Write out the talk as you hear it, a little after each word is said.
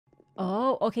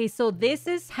Oh, okay. So this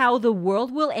is how the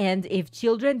world will end if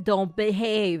children don't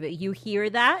behave. You hear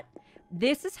that?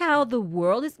 This is how the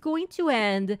world is going to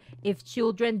end if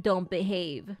children don't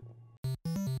behave.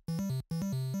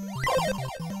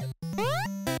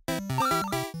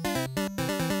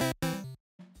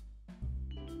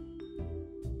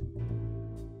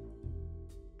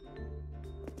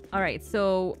 All right,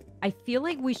 so I feel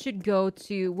like we should go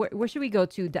to... Where should we go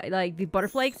to? Like the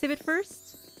butterfly exhibit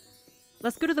first?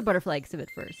 Let's go to the butterfly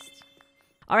exhibit first.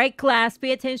 All right, class,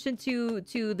 pay attention to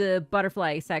the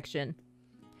butterfly section.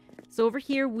 So over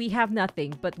here, we have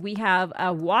nothing, but we have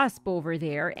a wasp over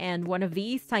there and one of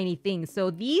these tiny things. So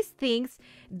these things,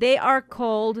 they are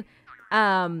called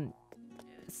Slinkies,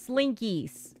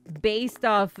 based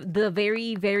off the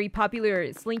very, very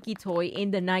popular Slinky toy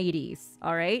in the 90s,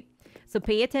 all right? So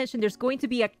pay attention. There's going to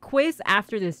be a quiz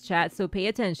after this chat, so pay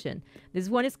attention. This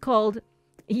one is called...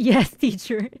 Yes,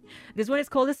 teacher. This one is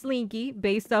called a Slinky,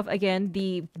 based off, again,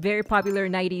 the very popular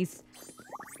 90s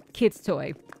kids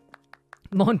toy.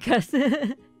 Monkas.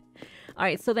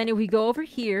 Alright, so then if we go over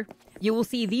here, you will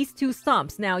see these two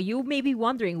stumps. Now, you may be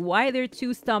wondering, why are there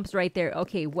two stumps right there?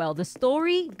 Okay, well, the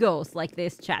story goes like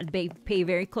this, chat. Pay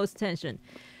very close attention.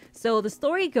 So the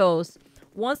story goes,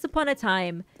 once upon a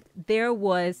time, there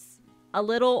was a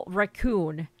little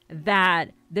raccoon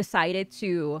that decided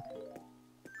to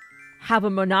have a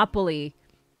monopoly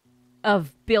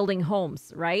of building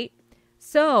homes, right?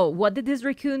 So what did this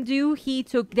raccoon do? He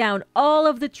took down all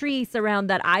of the trees around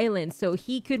that island so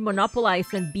he could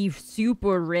monopolize and be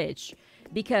super rich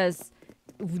because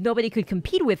nobody could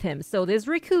compete with him. So this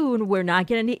raccoon, we're not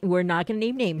gonna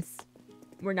name names.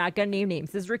 We're not gonna name names.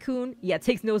 This raccoon, yeah,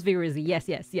 takes notes very easily. Yes,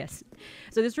 yes, yes.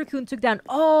 So this raccoon took down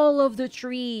all of the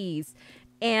trees,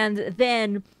 and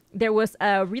then there was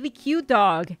a really cute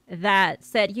dog that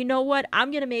said, you know what?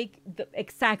 I'm going to make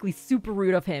exactly super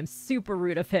rude of him. Super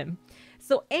rude of him.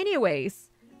 So anyways,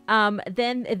 then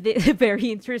the very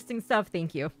interesting stuff.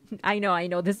 Thank you. I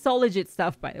know. This is all legit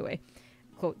stuff, by the way.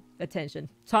 Quote, attention.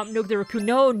 Tom Nook the raccoon.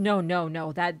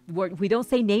 No. That word, we don't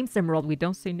say names, Emerald. We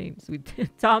don't say names.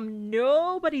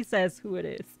 Nobody says who it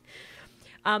is.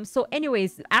 So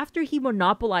anyways, after he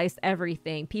monopolized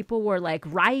everything, people were like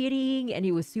rioting and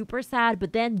he was super sad.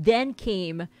 But then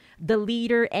came the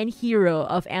leader and hero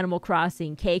of Animal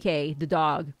Crossing, KK, the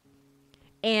dog.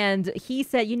 And he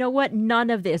said, you know what?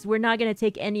 None of this. We're not going to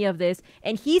take any of this.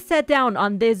 And he sat down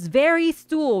on this very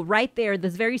stool right there,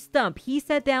 this very stump. He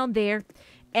sat down there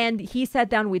and he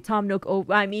sat down with Tom Nook. Oh,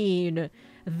 I mean,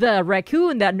 the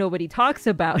raccoon that nobody talks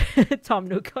about. Tom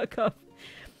Nook.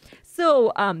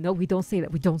 So, no, we don't say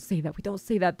that. We don't say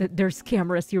that. There's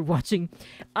cameras here watching.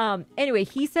 Anyway,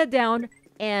 he sat down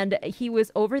and he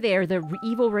was over there. The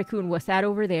evil raccoon was sat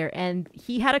over there and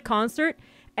he had a concert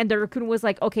and the raccoon was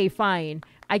like, okay, fine.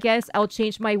 I guess I'll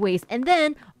change my ways. And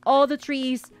then all the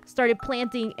trees started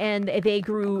planting and they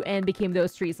grew and became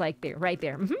those trees like there, right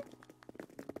there.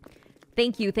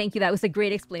 Thank you. That was a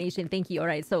great explanation. Thank you. All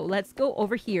right, so let's go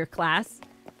over here, class.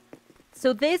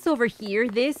 So this over here,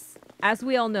 this... as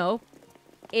we all know,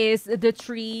 is the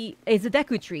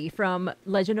Deku tree from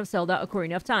Legend of Zelda: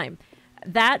 Ocarina of Time.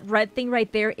 That red thing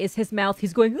right there is his mouth.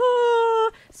 He's going, ah!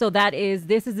 So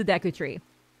this is the Deku tree.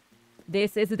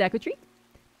 This is the Deku tree.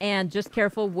 And just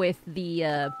careful with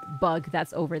the bug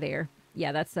that's over there.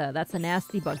 Yeah, that's a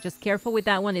nasty bug. Just careful with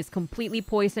that one. It's completely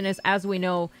poisonous. As we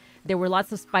know, there were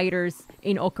lots of spiders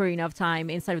in Ocarina of Time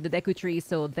inside of the Deku tree.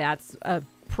 So that's a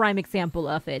prime example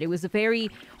of it. It was a very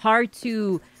hard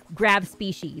to grab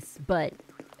species, but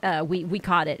we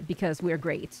caught it because we're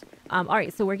great. All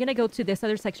right, so we're gonna go to this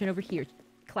other section over here.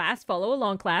 Class, follow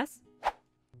along, class.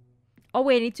 Oh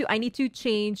wait, I need to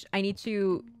change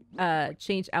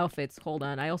outfits. Hold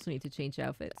on, I also need to change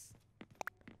outfits.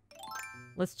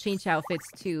 Let's change outfits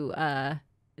to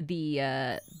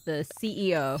the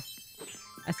CEO.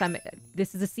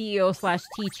 This is the CEO slash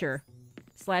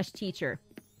teacher.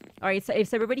 All right, so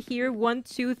is everybody here? 1,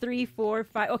 2, 3, 4,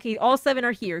 5. Okay, all 7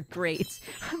 are here. Great.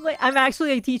 I'm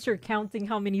actually a teacher counting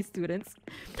how many students.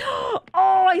 Oh,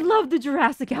 I love the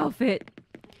Jurassic outfit.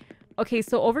 Okay,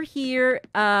 so over here,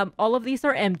 all of these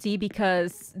are empty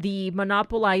because the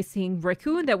monopolizing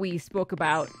raccoon that we spoke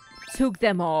about took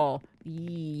them all.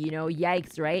 You know,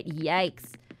 yikes, right?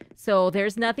 Yikes. So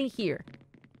there's nothing here.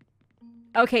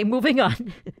 Okay, moving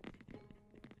on.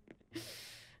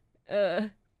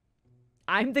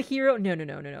 I'm the hero.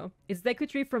 No. It's Deku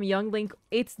Tree from Young Link.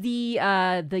 It's the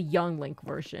Young Link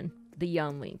version. The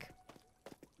Young Link.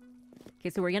 Okay,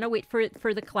 so we're gonna wait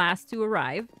for the class to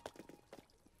arrive.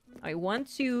 All right, 1,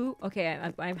 2. Okay,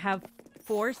 I have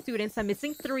 4 students. I'm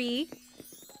missing 3.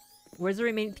 Where's the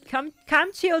remaining? Come,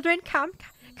 children, come.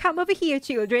 Come over here,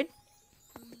 children.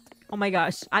 Oh my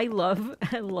gosh, I love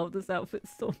this outfit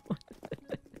so much.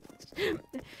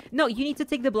 No, you need to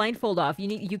take the blindfold off.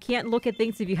 You can't look at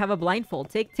things if you have a blindfold.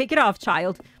 Take it off,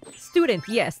 child. Student,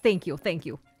 yes, thank you.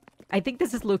 I think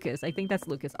this is Lucas. I think that's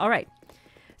Lucas. All right.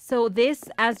 So this,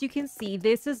 as you can see,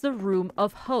 this is the Room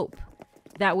of Hope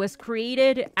that was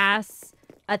created as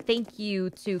a thank you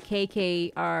to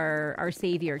KK, our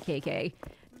savior, KK.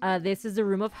 This is the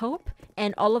Room of Hope,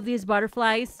 and all of these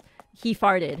butterflies, he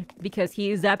farted because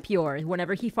he is that pure.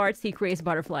 Whenever he farts, he creates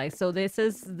butterflies. So this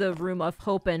is the Room of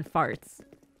Hope and farts.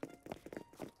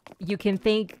 You can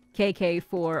thank KK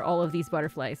for all of these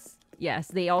butterflies. Yes,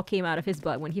 they all came out of his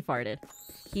butt when he farted.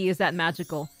 He is that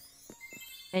magical.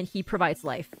 And he provides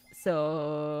life.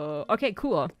 So, okay,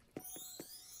 cool.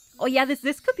 Oh yeah, this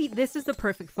is the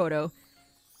perfect photo.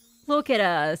 Look at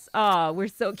us. Oh, we're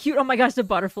so cute. Oh my gosh, the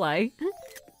butterfly.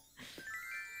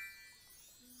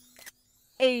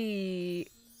 Hey.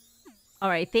 All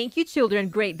right, thank you, children.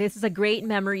 Great. This is a great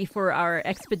memory for our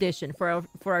expedition, for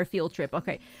our field trip.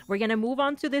 Okay, we're gonna move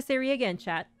on to this area again,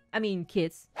 chat. I mean,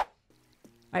 kids. All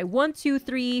right, 1, 2,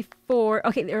 3, 4.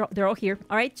 Okay, they're all here.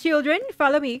 All right, children,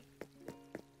 follow me.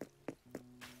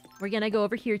 We're gonna go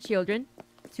over here, children,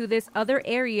 to this other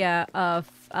area of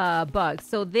bugs.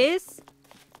 So this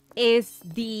is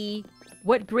the...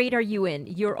 What grade are you in?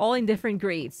 You're all in different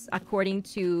grades according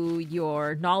to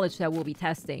your knowledge that we'll be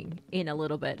testing in a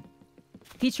little bit.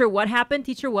 Teacher, what happened?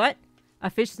 Teacher, what?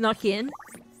 A fish snuck in?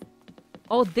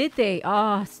 Oh, did they?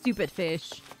 Ah, stupid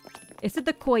fish. Is it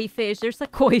the koi fish? There's a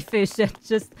koi fish that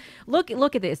just... Look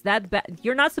at this.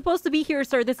 You're not supposed to be here,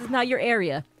 sir. This is not your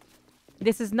area.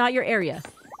 This is not your area.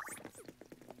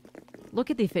 Look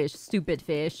at the fish. Stupid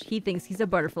fish. He thinks he's a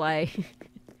butterfly.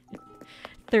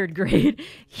 3rd grade.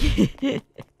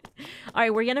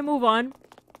 Alright, we're gonna move on.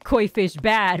 Koi fish.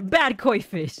 Bad. Bad koi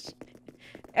fish.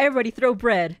 Everybody throw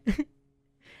bread.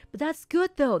 But that's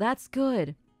good, though. That's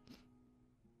good.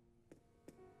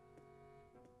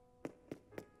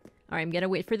 Alright, I'm gonna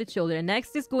wait for the children.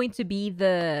 Next is going to be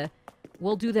the...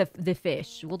 We'll do the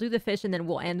fish. We'll do the fish and then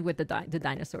we'll end with the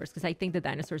dinosaurs. Because I think the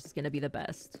dinosaurs is gonna be the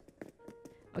best.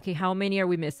 Okay, how many are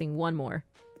we missing? 1 more.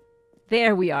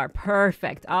 There we are.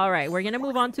 Perfect. Alright, we're gonna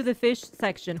move on to the fish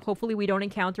section. Hopefully we don't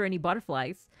encounter any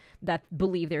butterflies that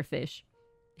believe they're fish.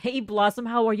 Hey, Blossom,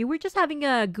 how are you? We're just having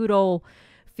a good old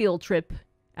field trip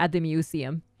at the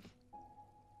museum.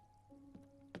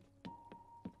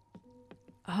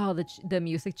 Oh, the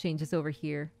music changes over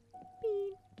here.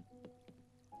 Beep.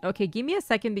 Okay, give me a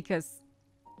second because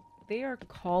they are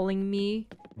calling me.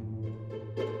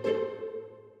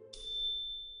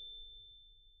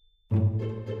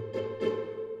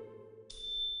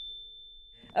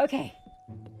 Okay.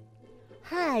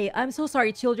 Hi, I'm so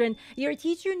sorry, children. Your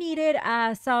teacher needed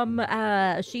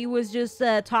she was just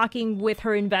talking with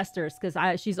her investors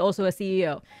because she's also a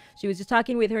CEO. She was just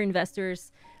talking with her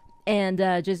investors and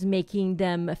just making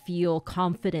them feel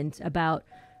confident about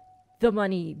the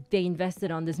money they invested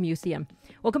on this museum.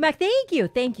 Welcome back. Thank you.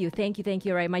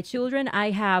 All right, my children, I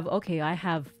have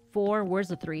 4. Where's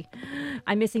the 3?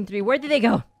 I'm missing 3. Where did they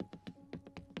go?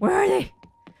 Where are they?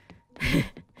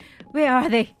 Where are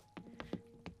they?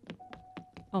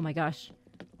 Oh my gosh.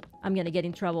 I'm gonna get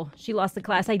in trouble. She lost the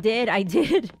class. I did. I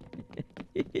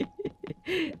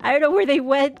don't know where they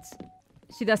went.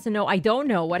 She doesn't know. I don't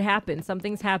know what happened.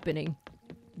 Something's happening.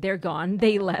 They're gone.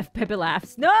 They left. Pepe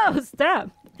laughs. No, stop.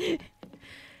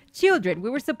 Children, we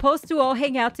were supposed to all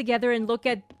hang out together and look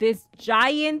at this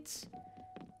giant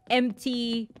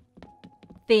empty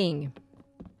thing.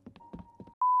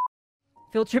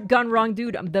 Field trip gone wrong,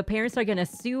 dude. The parents are gonna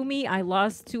sue me. I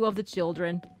lost 2 of the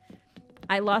children. All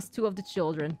right,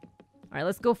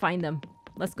 let's go find them.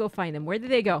 Where did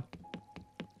they go?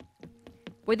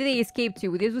 Where did they escape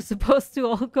to? This was supposed to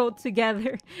all go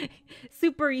together.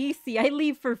 Super easy. I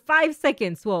leave for 5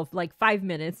 seconds. Well, like 5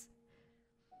 minutes.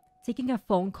 Taking a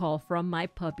phone call from my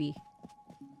puppy.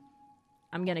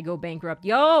 I'm gonna go bankrupt.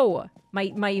 Yo!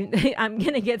 I'm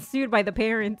gonna get sued by the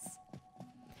parents.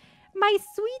 My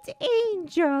sweet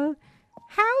angel.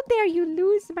 How dare you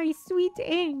lose my sweet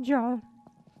angel?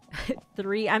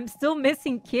 3. I'm still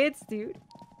missing kids, dude.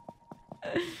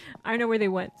 I don't know where they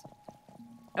went.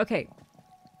 Okay.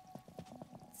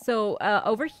 So,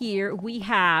 over here, we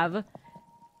have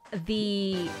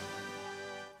the...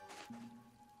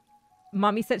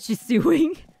 Mommy said she's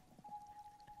suing.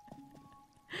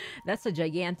 That's a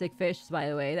gigantic fish, by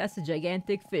the way. That's a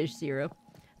gigantic fish, Zero.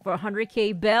 For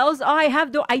 100k bells? Oh,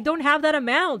 I don't have that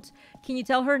amount. Can you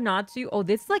tell her not to? Oh,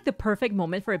 this is like the perfect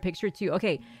moment for a picture, too.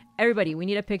 Okay, everybody, we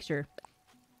need a picture.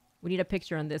 We need a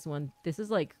picture on this one. This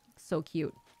is, like, so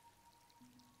cute.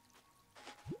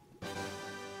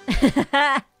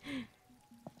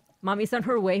 Mommy's on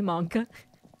her way, Monka.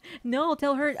 No,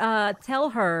 tell her, tell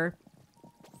her.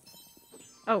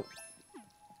 Oh.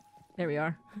 There we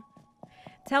are.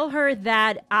 Tell her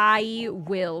that I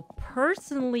will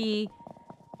personally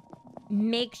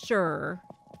make sure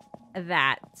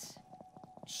that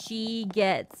she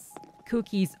gets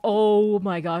cookies. Oh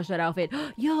my gosh, that outfit.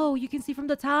 Yo, you can see from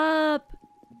the top.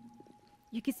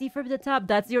 You can see from the top.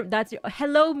 That's your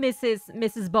hello,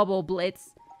 Mrs. Bubble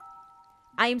Blitz.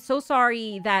 I am so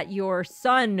sorry that your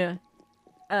son,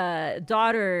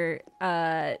 daughter,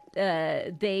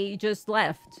 they just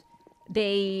left.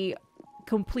 They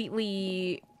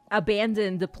completely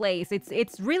abandoned the place.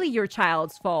 It's really your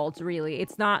child's fault, really.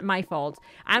 It's not my fault.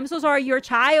 I'm so sorry your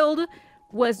child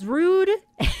was rude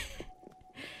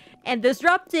and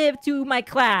disruptive to my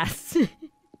class.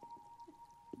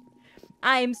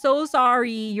 I'm so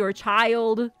sorry your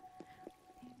child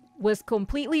was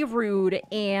completely rude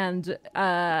and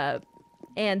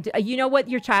you know what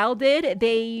your child did?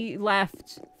 They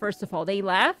left. First of all, they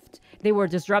left. They were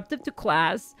disruptive to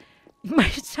class. My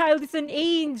child is an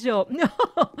angel. No,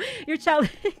 your child...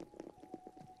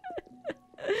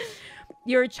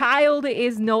 Your child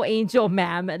is no angel,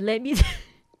 ma'am. Let me...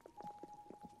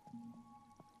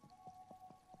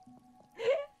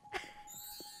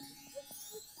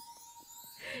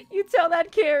 You tell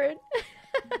that, Karen.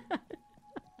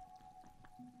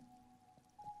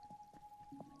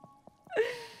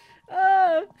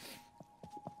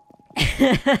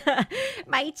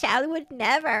 My child would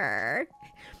never.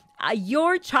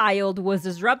 Your child was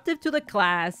disruptive to the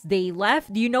class. They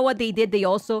left. Do you know what they did? They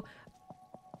also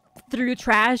threw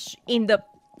trash in the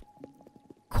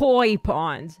koi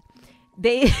pond.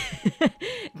 They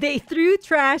they threw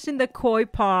trash in the koi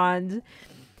pond.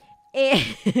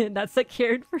 And that's a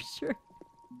Karen for sure.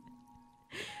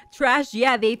 Trash,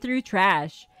 yeah, they threw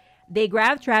trash. They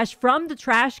grabbed trash from the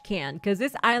trash can. Because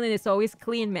this island is always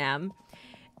clean, ma'am.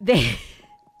 They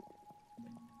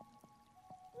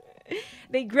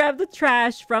grabbed the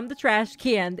trash from the trash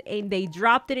can and they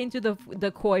dropped it into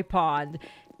the koi pond.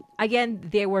 Again,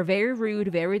 they were very rude,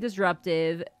 very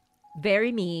disruptive,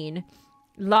 very mean.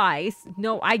 Lies.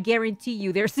 No, I guarantee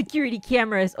you there's security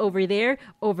cameras over there,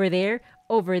 over there,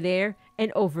 over there,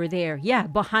 and over there. Yeah,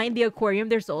 behind the aquarium,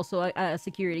 there's also a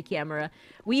security camera.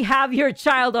 We have your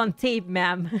child on tape,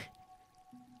 ma'am.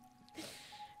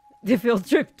 The field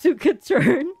trip took a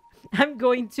turn. I'm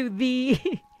going to the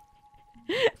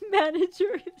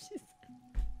manager.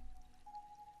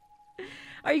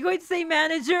 Are you going to say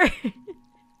manager?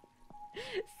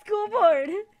 School board.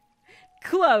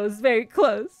 Close, very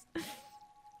close.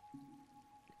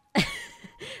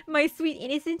 My sweet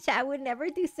innocent child would never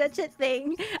do such a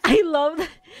thing. I love that.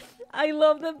 I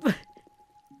love that.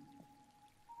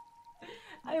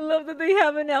 I love that they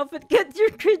have an outfit. Get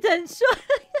your credential.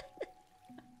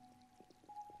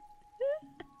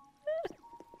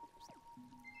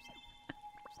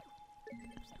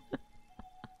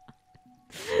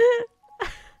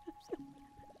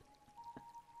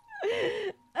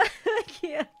 I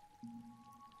can't.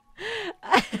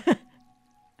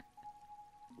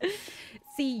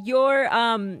 See, your,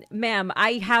 ma'am,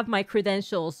 I have my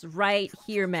credentials right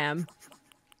here, ma'am.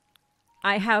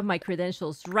 I have my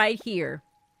credentials right here.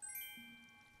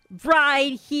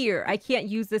 Right here. I can't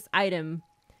use this item.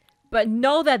 But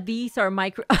know that these are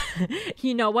my...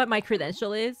 You know what my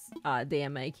credential is?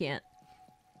 Damn, I can't.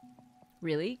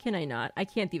 Really? Can I not? I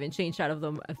can't even change out of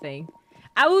a thing.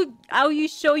 I will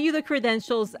show you the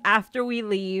credentials after we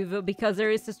leave because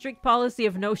there is a strict policy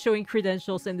of no showing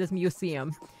credentials in this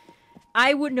museum.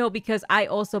 I would know because I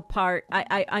also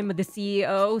I'm the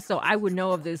CEO, so I would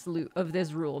know of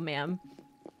this rule, ma'am.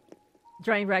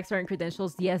 Drying racks aren't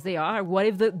credentials. Yes, they are. What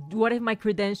if my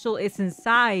credential is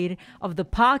inside of the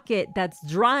pocket that's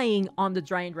drying on the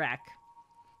drying rack?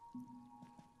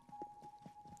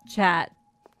 Chat.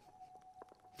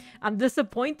 I'm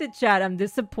disappointed, chat. I'm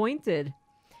disappointed.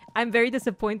 I'm very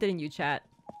disappointed in you, chat.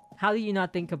 How do you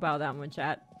not think about that one,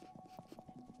 chat?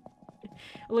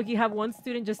 Look, you have one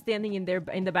student just standing in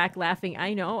the back laughing.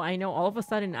 I know. All of a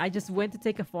sudden, I just went to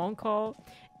take a phone call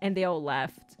and they all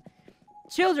left.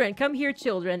 Children, come here,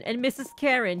 children. And Mrs.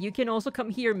 Karen, you can also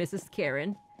come here, Mrs.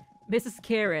 Karen. Mrs.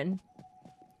 Karen.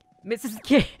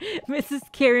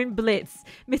 Mrs. Karen Blitz.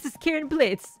 Mrs. Karen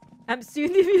Blitz. I'm soon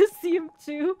in the museum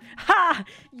too. Ha!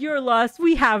 You're lost.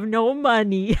 We have no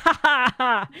money. Ha ha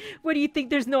ha! What do you think?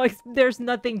 There's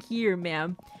nothing here,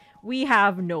 ma'am. We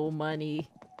have no money.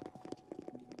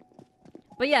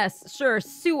 But yes, sure,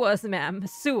 sue us, ma'am.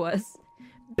 Sue us.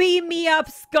 Beam me up,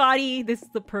 Scotty. This is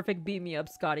the perfect beam me up,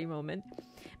 Scotty moment.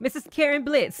 Mrs. Karen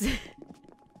Blitz.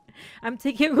 I'm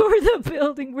taking over the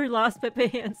building. We're lost, Pepe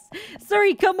Hands.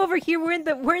 Sorry, come over here. We're in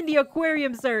the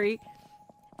aquarium, sorry.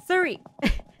 Sorry.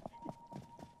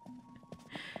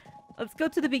 Let's go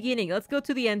to the beginning. Let's go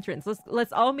to the entrance.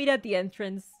 Let's all meet at the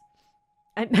entrance.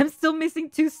 I'm still missing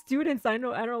 2 students. I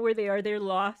don't know where they are. They're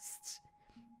lost.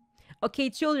 Okay,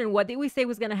 children, what did we say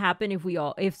was gonna happen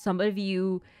if some of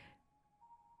you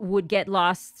would get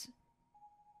lost?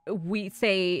 We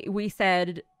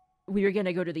said we were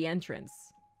gonna go to the entrance.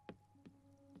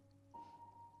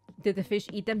 Did the fish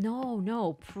eat them?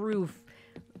 No, proof.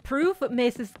 Proof,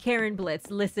 Mrs. Karen Blitz.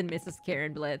 Listen, Mrs.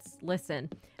 Karen Blitz. Listen.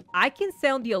 I can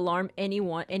sound the alarm any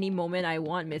moment I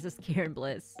want, Mrs. Karen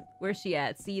Blitz. Where's she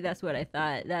at? See, that's what I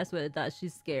thought. That's what I thought.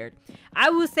 She's scared. I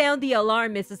will sound the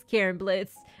alarm, Mrs. Karen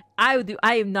Blitz. I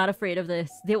am not afraid of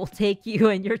this. They will take you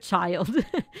and your child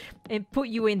and put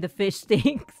you in the fish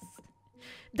tanks.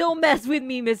 Don't mess with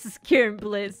me, Mrs. Karen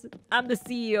Blitz. I'm the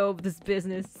CEO of this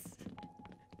business.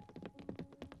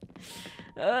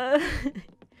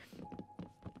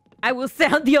 I will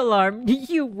sound the alarm.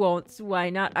 You won't. Why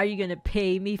not? Are you gonna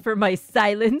pay me for my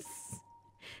silence?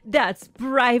 That's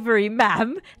bribery,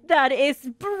 ma'am. That is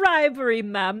bribery,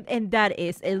 ma'am. And that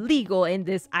is illegal in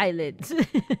this island.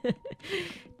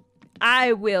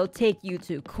 I will take you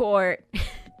to court.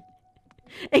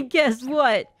 And guess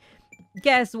what?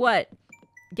 Guess what?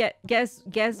 Guess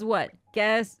what?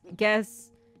 Guess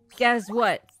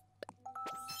what?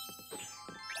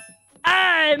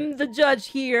 I'm the judge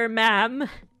here, ma'am.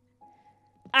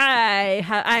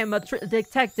 I'm a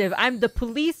detective. I'm the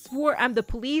police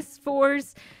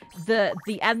force,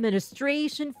 the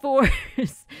administration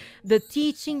force, the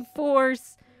teaching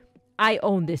force. I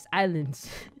own this island.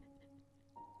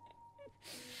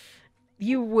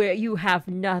 You have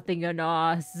nothing on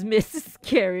us, Mrs.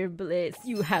 Karen Blitz.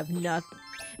 You have nothing.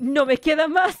 No me queda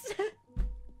más.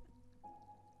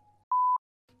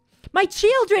 My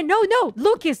children! No!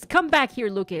 Lucas, come back here,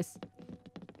 Lucas.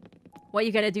 What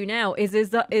you gotta do now is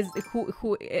wait,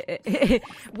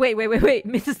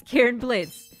 Mrs. Karen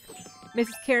Blitz.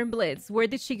 Mrs. Karen Blitz, where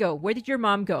did she go? Where did your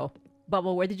mom go?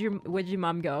 Bubble, where did your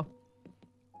mom go?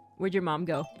 Where'd your mom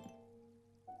go?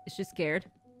 Is she scared?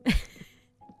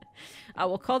 I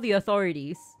will call the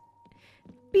authorities.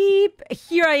 Beep!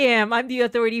 Here I am. I'm the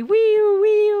authority. Wee-oo.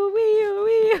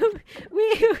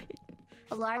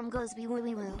 Alarm goes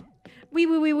wee-woo.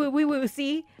 Wee-woo.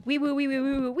 See?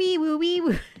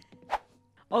 Wee-woo.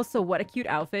 Also, what a cute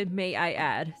outfit. May I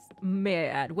add?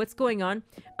 What's going on?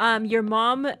 Your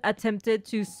mom attempted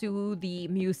to sue the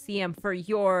museum for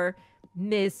your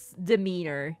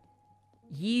misdemeanor.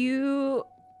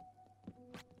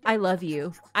 I love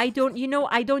you. I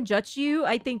don't judge you.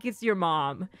 I think it's your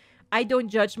mom. I don't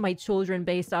judge my children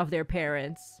based off their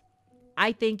parents.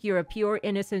 I think you're a pure,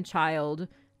 innocent child,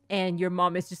 and your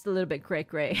mom is just a little bit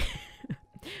cray-cray.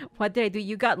 What did I do?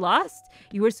 You got lost?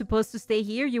 You were supposed to stay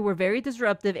here? You were very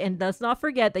disruptive, and let's not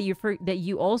forget that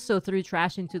you also threw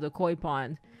trash into the koi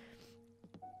pond.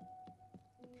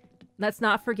 Let's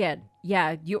not forget.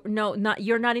 Yeah, you're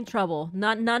not in trouble.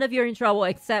 None of you are in trouble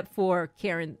except for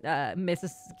Karen,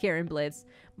 Mrs. Karen Blitz.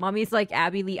 Mommy's like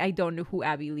Abby Lee. I don't know who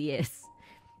Abby Lee is.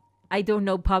 I don't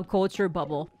know pop culture,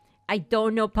 Bubble. I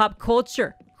don't know pop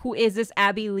culture. Who is this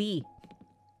Abby Lee?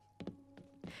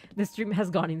 The stream has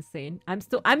gone insane. I'm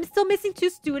still missing 2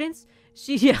 students.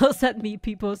 She yells at me.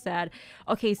 People sad.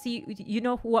 Okay, see, you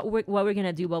know what we're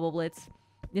gonna do, Bubble Blitz.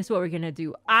 This is what we're gonna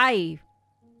do. I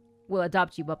will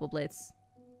adopt you, Bubble Blitz.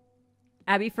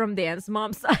 Abby from Dan's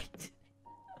mom's side.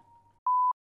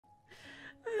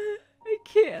 I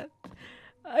can't.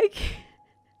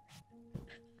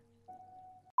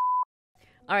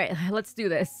 All right, let's do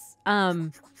this.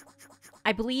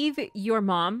 I believe your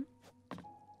mom.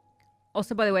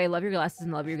 Also, by the way, I love your glasses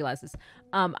and love your glasses.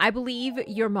 I believe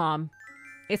your mom.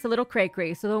 It's a little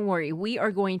cray-cray, so don't worry. We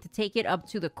are going to take it up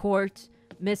to the court.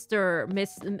 Mr.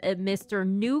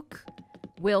 Nuke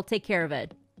will take care of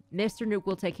it. Mr. Nuke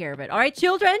will take care of it. All right,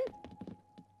 children?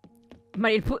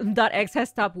 My.x has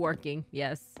stopped working.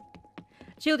 Yes.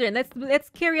 Children, let's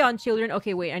carry on, children.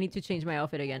 Okay, wait. I need to change my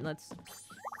outfit again. Let's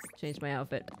change my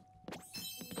outfit.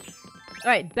 All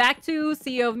right, back to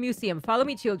CEO of Museum. Follow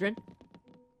me, children.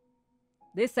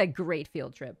 This is a great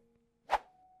field trip. All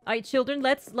right, children,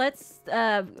 let's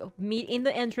meet in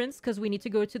the entrance because we need to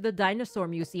go to the dinosaur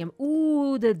museum.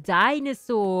 Ooh, the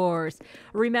dinosaurs.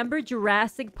 Remember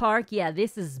Jurassic Park? Yeah,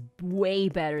 this is way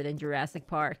better than Jurassic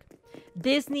Park.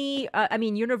 Disney,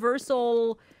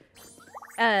 Universal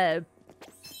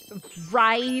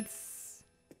rides.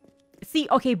 See,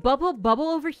 okay, Bubble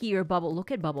over here. Bubble,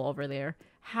 look at Bubble over there.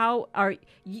 How are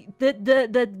you?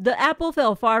 The apple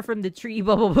fell far from the tree,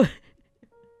 Bubble.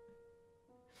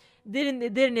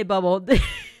 Didn't it, Bubble?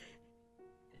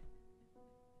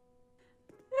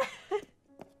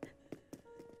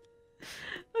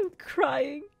 I'm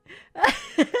crying.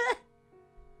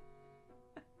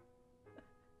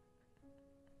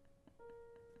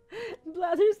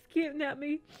 Blathers kidnapped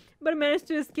me, but I managed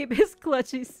to escape his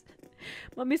clutches.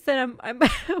 Mommy said I'm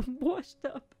washed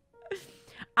up.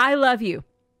 I love you.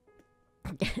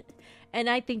 And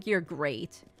I think you're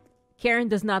great. Karen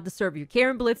does not deserve you.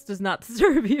 Karen Blitz does not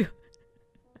deserve you.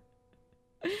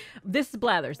 This is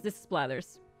Blathers. This is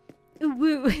Blathers. Ooh,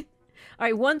 woo. All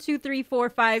right, 1, 2, 3, 4,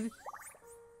 5.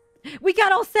 We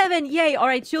got all 7. Yay. All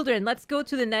right, children, let's go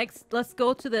to the next. Let's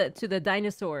go to the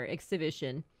dinosaur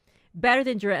exhibition. Better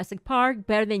than Jurassic Park.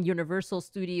 Better than Universal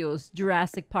Studios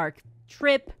Jurassic Park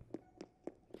trip.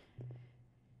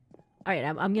 All right,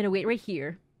 I'm going to wait right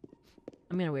here.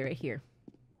 I'm going to wait right here.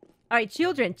 All right,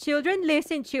 children,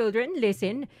 listen, children,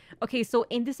 listen. Okay, so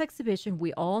in this exhibition,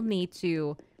 we all need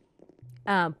to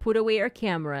put away our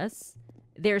cameras.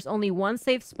 There's only one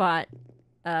safe spot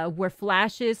where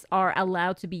flashes are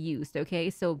allowed to be used, okay?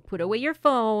 So put away your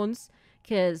phones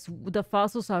because the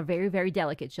fossils are very, very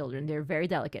delicate, children. They're very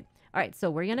delicate. All right, so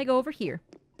we're going to go over here.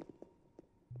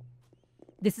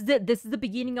 This is the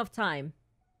beginning of time.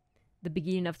 The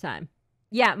beginning of time.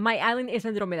 Yeah, my island is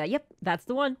Andromeda. Yep, that's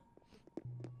the one.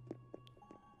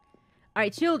 All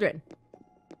right, children.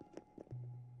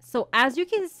 So as you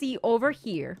can see over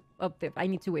here, oh, I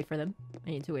need to wait for them.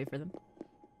 I need to wait for them.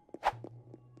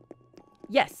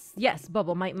 Yes, yes,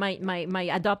 Bubble, my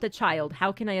adopted child.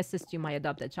 How can I assist you, my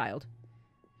adopted child?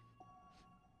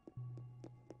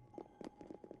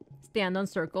 Stand on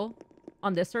circle.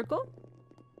 On this circle?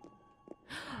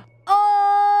 Oh,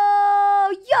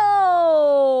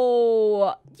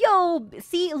 yo,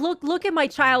 see, look at my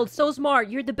child. So smart.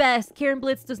 You're the best. Karen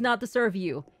Blitz does not deserve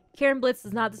you. Karen Blitz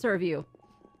does not deserve you.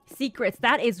 Secrets.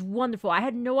 That is wonderful. I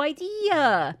had no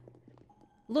idea.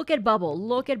 Look at Bubble.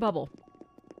 Look at Bubble.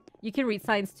 You can read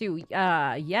signs too.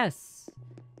 Yes.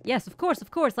 Yes, of course,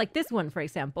 of course. Like this one, for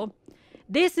example.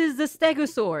 This is the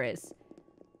Stegosaurus.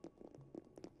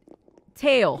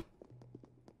 Tail.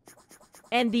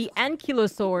 And the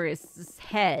Ankylosaurus'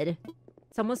 head.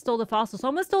 Someone stole the fossil.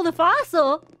 Someone stole the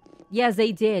fossil? Yes,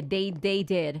 they did. They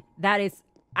did. That is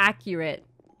accurate.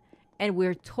 And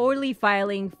we're totally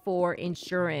filing for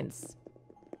insurance.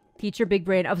 Teacher Big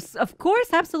Brain. Of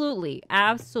course, absolutely.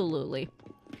 Absolutely.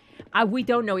 We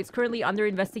don't know. It's currently under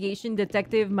investigation.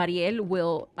 Detective Mariel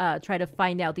will try to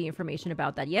find out the information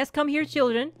about that. Yes, come here,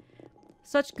 children.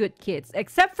 Such good kids.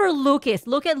 Except for Lucas.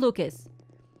 Look at Lucas.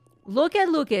 Look at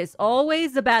Lucas.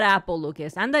 Always the bad apple,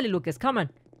 Lucas. Andale, Lucas. Come on.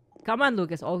 Come on,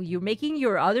 Lucas. Oh, you're making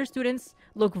your other students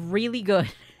look really good.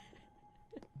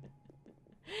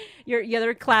 Your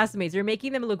other classmates. You're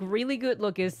making them look really good,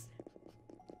 Lucas.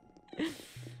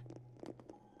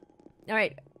 All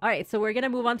right. All right. So we're going to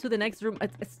move on to the next room.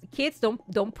 Kids,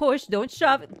 don't push. Don't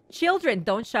shove. Children,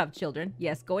 don't shove, children.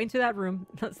 Yes, go into that room.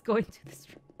 Let's go into this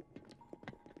room.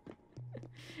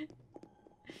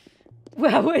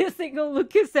 Wow, wait a single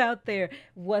Lucas out there.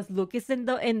 Was Lucas in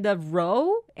the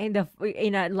row? In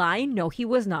a line? No, he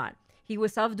was not. He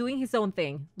was off doing his own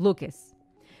thing. Lucas.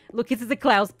 Lucas is the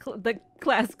class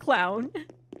clown.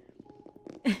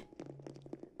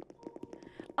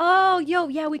 Oh, yo,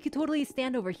 yeah, we could totally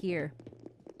stand over here.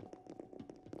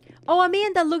 Oh,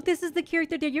 Amanda, look, this is the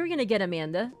character that you're gonna get,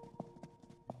 Amanda.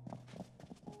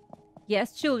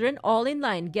 Yes, children, all in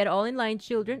line. Get all in line,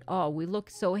 children. Oh, we look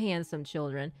so handsome,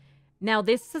 children. Now,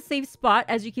 this is a safe spot.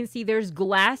 As you can see, there's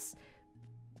glass,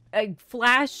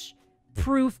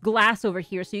 flash-proof glass over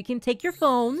here. So you can take your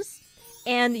phones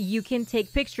and you can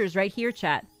take pictures right here,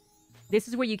 chat. This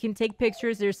is where you can take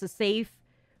pictures. There's a safe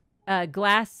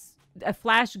flash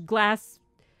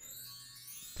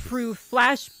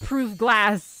proof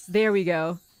glass. There we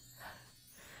go.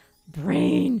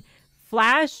 Brain.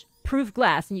 Flash-proof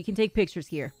glass. And you can take pictures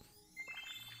here.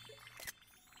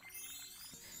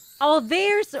 Oh,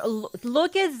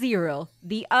 look at Zero,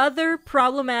 the other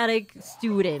problematic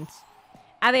student.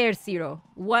 A ver, Zero.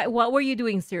 What were you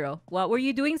doing, Zero? What were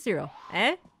you doing, Zero?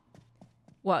 Eh?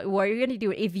 What are you gonna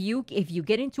do? If you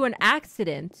get into an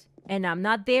accident and I'm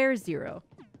not there, Zero,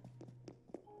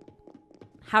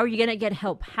 how are you gonna get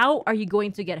help? How are you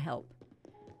going to get help?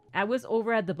 I was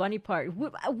over at the bunny part.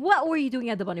 What were you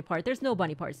doing at the bunny part? There's no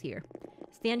bunny parts here.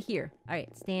 Stand here. All right,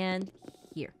 stand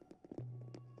here.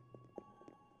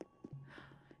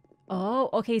 Oh,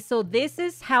 okay, so this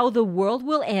is how the world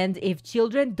will end if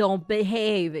children don't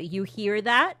behave. You hear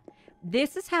that?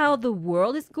 This is how the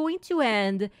world is going to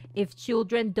end if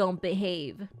children don't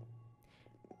behave.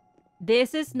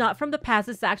 This is not from the past,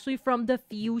 it's actually from the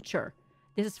future.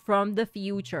 This is from the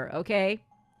future, okay?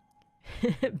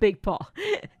 Big paw.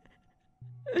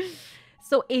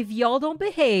 So if y'all don't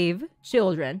behave,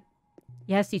 children,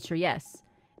 yes, teacher, yes,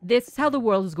 this is how the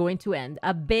world is going to end.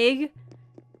 A big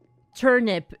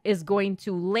turnip is going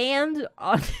to land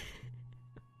on...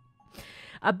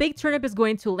 A big turnip is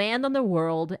going to land on the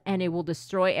world, and it will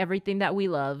destroy everything that we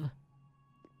love.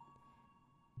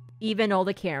 Even all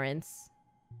the Karens.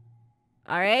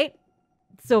 Alright?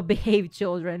 So behave,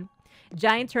 children.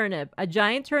 Giant turnip. A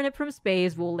giant turnip from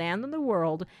space will land on the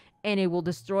world, and it will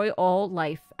destroy all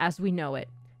life as we know it.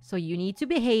 So you need to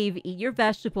behave, eat your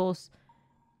vegetables,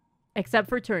 except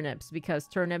for turnips, because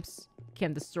turnips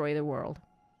can destroy the world.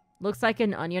 Looks like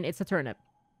an onion. It's a turnip.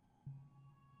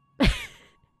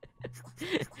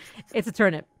 It's a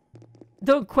turnip.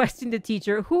 Don't question the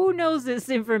teacher. Who knows this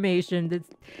information? The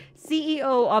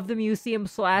CEO of the museum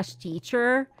 /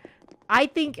 teacher? I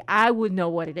think I would know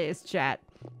what it is, chat.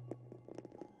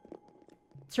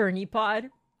 Turnipod.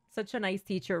 Such a nice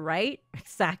teacher, right?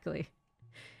 Exactly.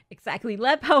 Exactly.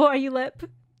 Lep, how are you, Lep?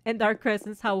 And Dark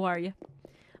Crescents, how are you?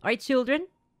 Alright, children.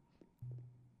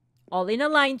 All in a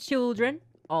line, children.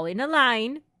 All in a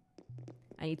line.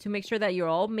 I need to make sure that you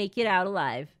all make it out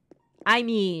alive. I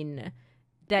mean,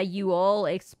 that you all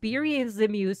experience the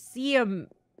museum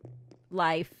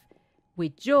life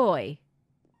with joy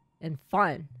and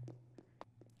fun.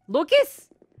 Lucas?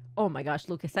 Oh my gosh,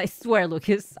 Lucas. I swear,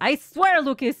 Lucas. I swear,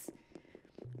 Lucas.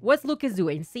 What's Lucas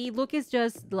doing? See, Lucas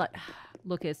just...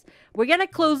 Lucas. We're gonna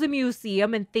close the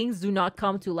museum and things do not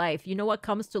come to life. You know what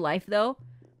comes to life, though?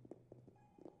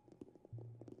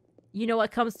 You know what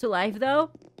comes to life,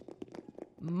 though?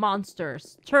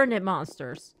 Monsters. Turnip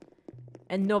monsters.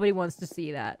 And nobody wants to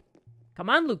see that. Come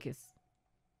on, Lucas.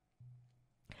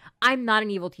 I'm not an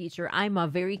evil teacher. I'm a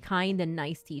very kind and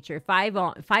nice teacher. 5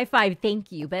 5,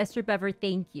 thank you. Best trip ever,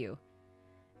 thank you.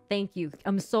 Thank you.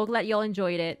 I'm so glad y'all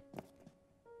enjoyed it.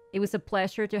 It was a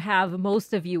pleasure to have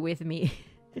most of you with me.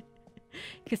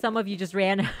 Because some of you just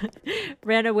ran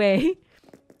away.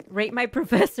 Rate my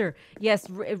professor. Yes,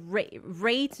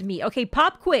 rate me. Okay,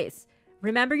 pop quiz.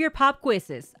 Remember your pop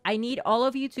quizzes. I need all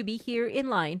of you to be here in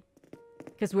line.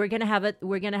 Because we're gonna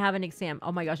have an exam.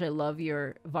 Oh my gosh, I love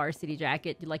your varsity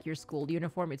jacket, like your school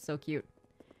uniform. It's so cute.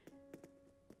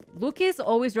 Lucas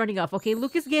always running off. Okay,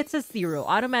 Lucas gets a 0.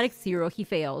 Automatic 0. He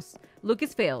fails.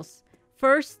 Lucas fails.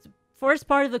 First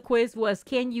part of the quiz was,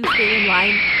 can you stay in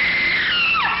line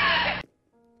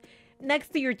next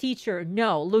to your teacher?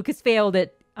 No, Lucas failed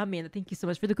it. Amanda, thank you so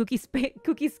much for the cookie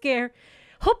scare.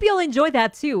 Hope you'll enjoy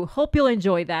that too. Hope you'll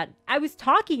enjoy that. I was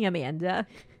talking, Amanda.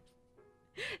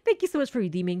 Thank you so much for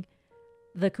redeeming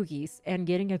the cookies and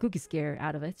getting a cookie scare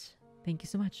out of it. Thank you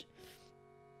so much.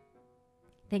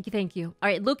 Thank you, thank you. All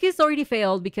right, Lucas already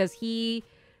failed because he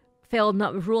failed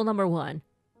rule number 1.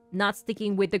 Not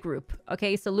sticking with the group.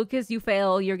 Okay, so Lucas, you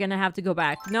fail. You're gonna have to go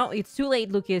back. No, it's too late,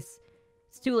 Lucas.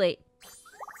 It's too late.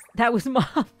 That was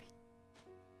Mom.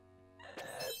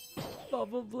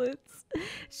 Bubble Blitz.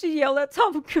 She yelled at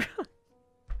Tom Cruise.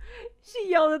 She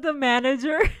yelled at the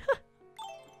manager.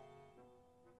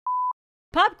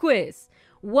 Pop quiz.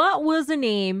 What was the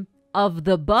name of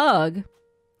the bug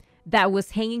that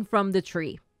was hanging from the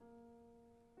tree?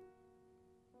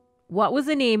 What was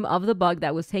the name of the bug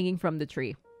that was hanging from the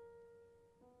tree?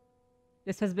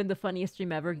 This has been the funniest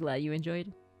stream ever. Glad you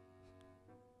enjoyed.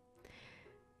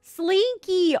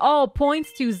 Slinky! Oh,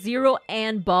 points to 0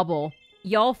 and Bubble.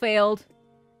 Y'all failed.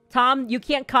 Tom, you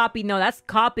can't copy. No, that's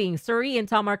copying. Suri and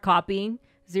Tom are copying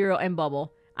 0 and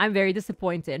Bubble. I'm very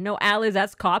disappointed. No, Alice,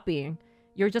 that's copying.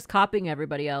 You're just copying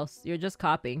everybody else. You're just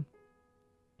copying.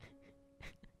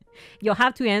 You'll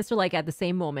have to answer like at the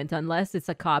same moment unless it's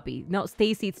a copy. No,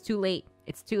 Stacy, it's too late.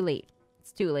 It's too late.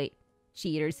 It's too late.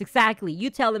 Cheaters. Exactly. You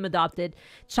tell them, adopted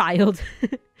child.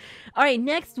 All right,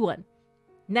 next one.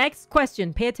 Next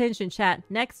question. Pay attention, chat.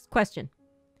 Next question.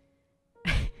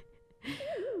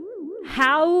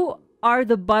 How are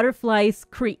the butterflies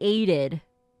created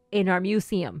in our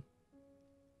museum?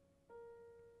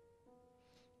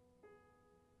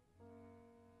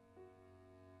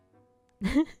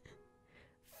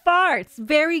 Farts.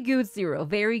 Very good, 0.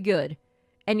 Very good.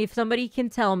 And if somebody can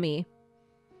tell me,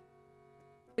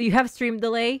 you have stream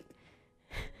delay?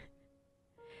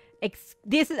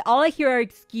 This is all I hear are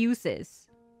excuses.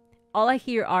 All I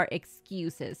hear are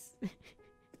excuses.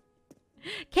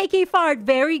 KK fart.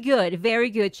 Very good. Very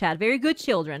good, chat. Very good,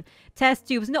 children. Test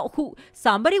tubes. No, who?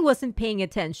 Somebody wasn't paying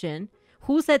attention.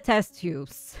 Who said test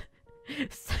tubes?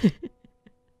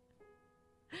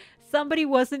 Somebody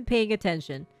wasn't paying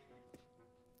attention.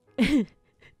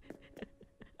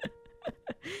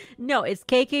 No, it's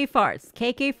KK farts.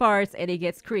 KK farts and it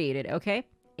gets created, okay?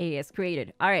 is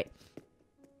created. All right.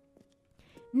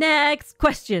 Next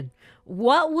question.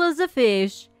 What was a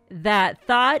fish that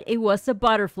thought it was a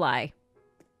butterfly?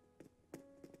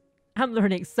 I'm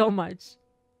learning so much.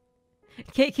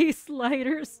 KK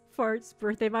Sliders Fart's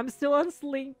birthday. I'm still on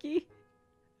Slinky.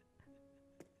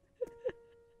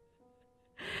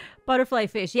 Butterfly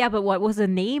fish. Yeah, but what was the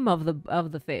name of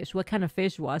the fish? What kind of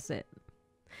fish was it?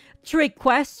 Trick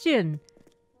question.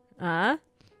 The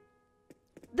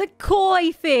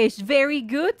koi fish. Very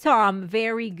good, Tom.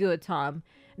 Very good, Tom.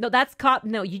 No, that's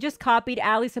no, you just copied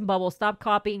Alice and Bubble. Stop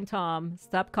copying Tom.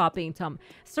 Stop copying Tom.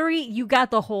 Sorry, you got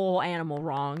the whole animal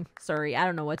wrong. Sorry, I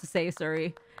don't know what to say.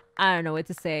 Sorry. I don't know what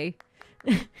to say.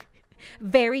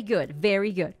 Very good.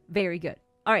 Very good. Very good.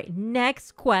 All right,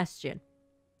 next question.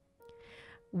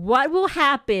 What will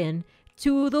happen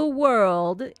to the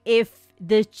world if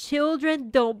the children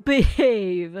don't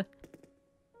behave?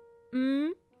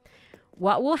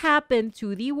 What will happen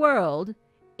to the world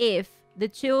if the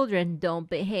children don't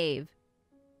behave?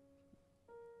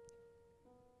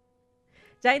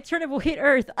 Giant turnip will hit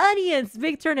Earth. Onions,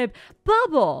 big turnip.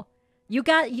 Bubble.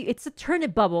 It's a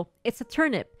turnip, Bubble. It's a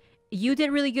turnip. You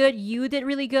did really good. You did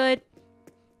really good.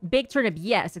 Big turnip.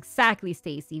 Yes, exactly,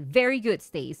 Stacy. Very good,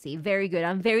 Stacy. Very good.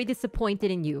 I'm very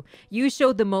disappointed in you. You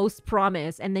showed the most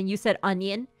promise, and then you said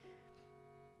onion.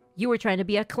 You were trying to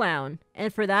be a clown,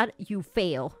 and for that, you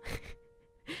fail.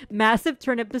 Massive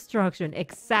turnip destruction.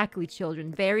 Exactly,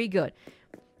 children. Very good.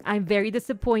 I'm very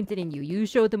disappointed in you. You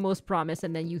showed the most promise,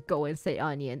 and then you go and say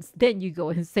onions. Then you go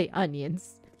and say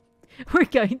onions. We're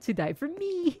going to die for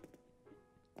me.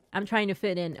 I'm trying to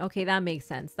fit in. Okay, that makes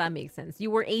sense. That makes sense. You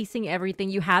were acing everything.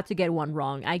 You had to get one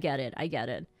wrong. I get it. I get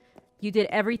it. You did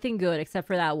everything good except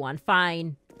for that one.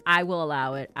 Fine. I will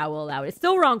allow it. I will allow it. It's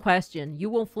still a wrong question. You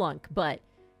won't flunk, but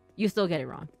you still get it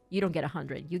wrong. You don't get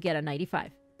 100. You get a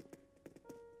 95.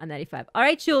 A 95. All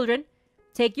right, children.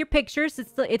 Take your pictures.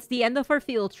 It's the end of our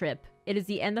field trip. It is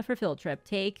the end of our field trip.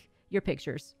 Take your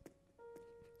pictures.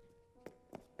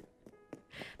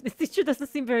 This teacher doesn't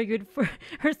seem very good for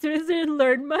her students. Didn't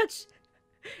learn much.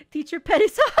 Teacher pet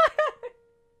is hard.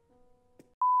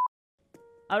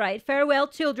 All right, farewell,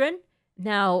 children.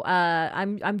 Now,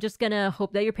 I'm just gonna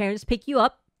hope that your parents pick you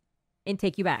up and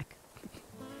take you back.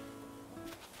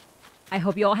 I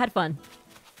hope you all had fun.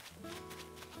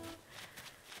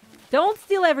 Don't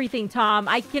steal everything, Tom.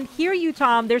 I can hear you,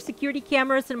 Tom. There's security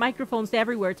cameras and microphones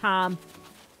everywhere, Tom.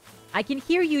 I can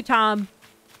hear you, Tom.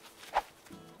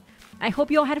 I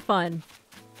hope you all had fun.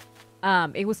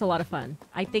 It was a lot of fun.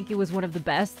 I think it was one of the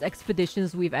best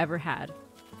expeditions we've ever had.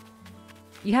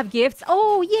 You have gifts?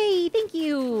 Oh, yay! Thank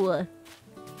you!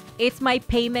 It's my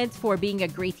payment for being a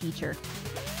great teacher.